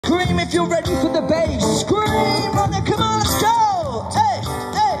If you're ready for the bass, scream on it, come on, let's go! Hey,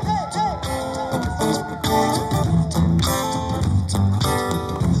 hey, hey, hey!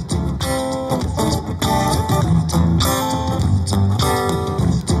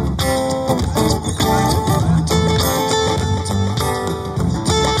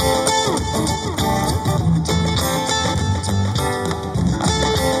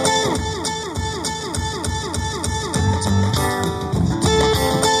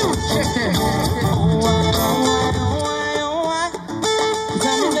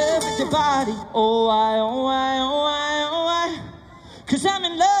 Oh, I, oh, I, oh, I, oh, I. Cause I'm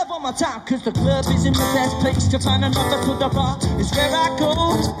in love one more time. Cause the club isn't the best place to find another to the bar. It's where I go.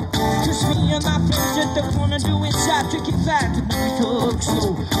 Cause me and my friends at the corner doing shot, drinking fast and we talk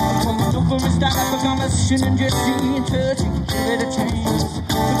slow. I'm coming over and start up a conversation and just be in touch and give it a chance.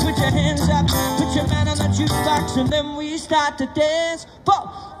 So put your hands up, put your man on the jukebox, and then we start to dance. But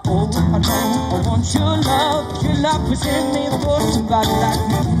oh, I know I want your love. Your love was in me for somebody like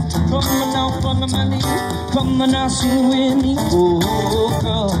me. Come on now, follow my lead. Come on now, sing with me. Oh,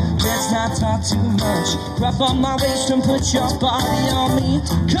 girl, let's not talk too much. Grab on my waist and put your body on me.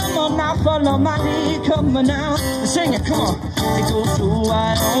 Come on now, follow my lead. Come on now, sing it, come on. It goes so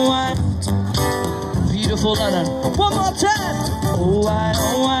wide, oh, wide. Beautiful London. One more time. Oh, wide,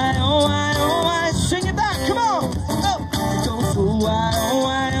 oh, wide, oh, wide, oh, wide. Sing it back, come on. Oh, it goes so wide, oh,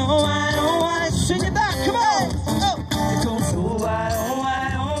 wide, oh, wide, oh, wide. Sing it back, come on. Oh, it goes so wide, oh, wide.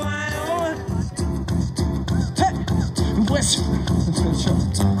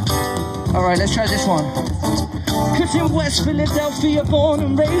 Alright, let's try this one. Cause in West Philadelphia, born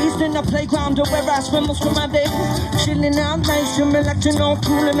and raised in the playground where I spend most of my day. Chilling out nice and relaxing, all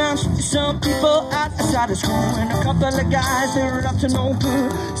cool and out. Some people outside of school and a couple of guys that are up to no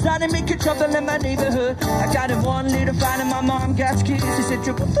good. Started making trouble in my neighborhood. I got in one little fight and my mom got scared. She said,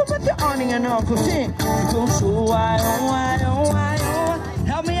 you're with the auntie and uncle. Sing. It goes so wide, oh, wide, oh, wide, oh, wide.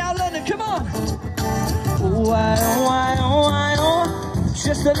 Help me out, London, come on. Oh, wide, oh, wide, oh, wide, oh.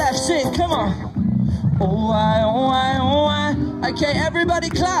 Just the left, sing, come on. Oh, I, oh, I, oh, I. Okay, everybody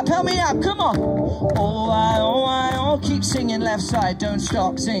clap, help me out, come on. Oh, I, oh, I, oh. Keep singing left side, don't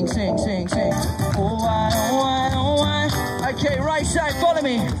stop. Sing, sing, sing, sing. Oh, I, oh, I, oh, I. Okay, right side, follow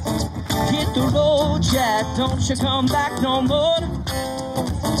me. Hit the road, Jack, don't you come back no more.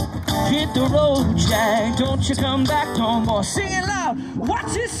 Hit the road, Jack, don't you come back no more. Sing it loud,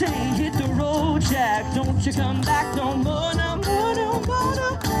 what you say? Hit the road, Jack, don't you come back no more, no more, no more,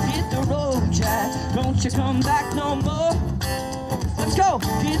 no. Hit the road, Jack, don't you come back no more. Let's go,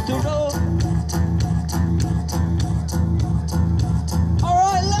 hit the road.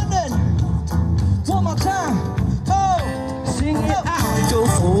 Alright, London, one more time. Oh, sing it out. It goes,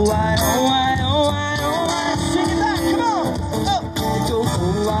 oh, I, oh, I, oh, I, oh, I. Sing it back, come on. Oh, it goes,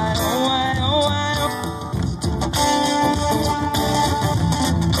 oh, I, oh, I, oh, I.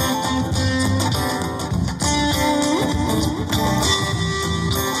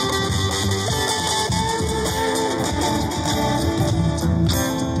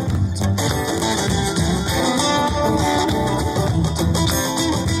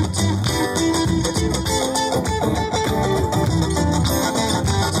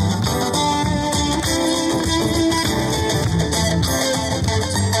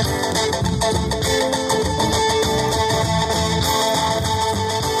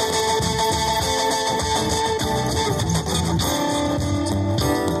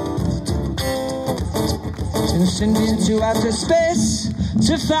 Send into outer space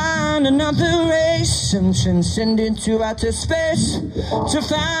to find another race. And send into outer space to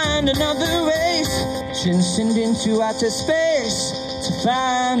find another race. Send into outer space to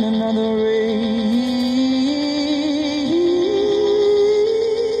find another race.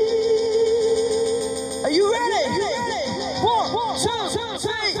 Are you ready? 1, 2,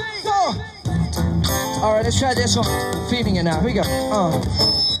 3, 4. All right, let's try this one. Feeling it now. Here we go.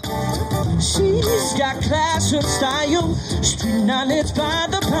 She's got class and style, street knowledge by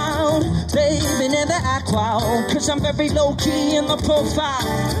the pound. Baby, never act wild, cause I'm very low-key in the profile.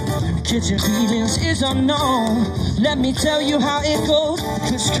 Kitchen feelings is unknown. Let me tell you how it goes.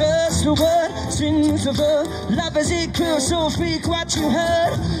 Cause curse the word, sins of her. Love as it could, so speak what you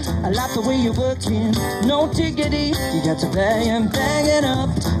heard. I like the way you're working, no diggity. You got to bang and bang it up.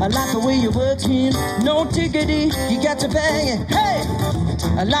 I like the way you're working, no diggity. You got to bang it, hey!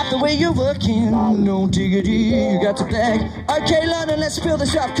 I like the way you're working, no diggity. You got to bang. Okay, London, let's fill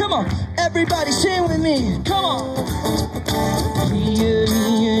this up. Come on, everybody sing with me. Come on. Yeah,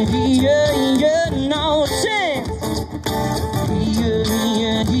 yeah, yeah, yeah, no, sing. Yeah,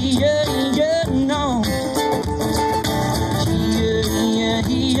 yeah, yeah, yeah, no. Yeah, yeah,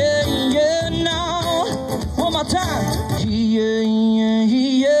 yeah,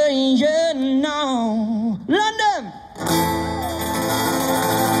 no. London!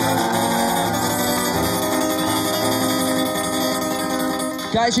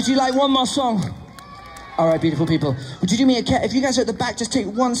 Guys, would you like one more song? All right, beautiful people. Would you do me a if you guys are at the back, just take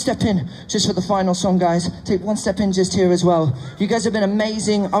one step in just for the final song, guys. Take one step in just here as well. You guys have been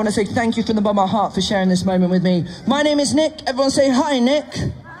amazing. I want to say thank you from the bottom of my heart for sharing this moment with me. My name is Nick. Everyone say hi, Nick.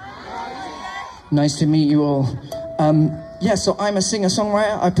 Nice to meet you all. Yeah, so I'm a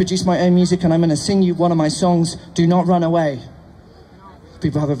singer-songwriter. I produce my own music, and I'm going to sing you one of my songs, Do Not Run Away.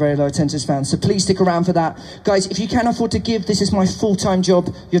 People have a very low attention span, so please stick around for that. Guys, if you can afford to give, this is my full-time job.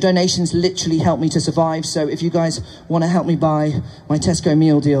 Your donations literally help me to survive, so if you guys want to help me buy my Tesco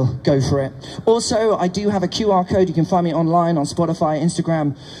meal deal, go for it. Also, I do have a QR code. You can find me online on Spotify,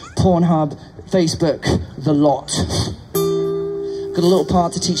 Instagram, Pornhub, Facebook, the lot. Got a little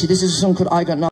part to teach you. This is a song called I Got Nothing.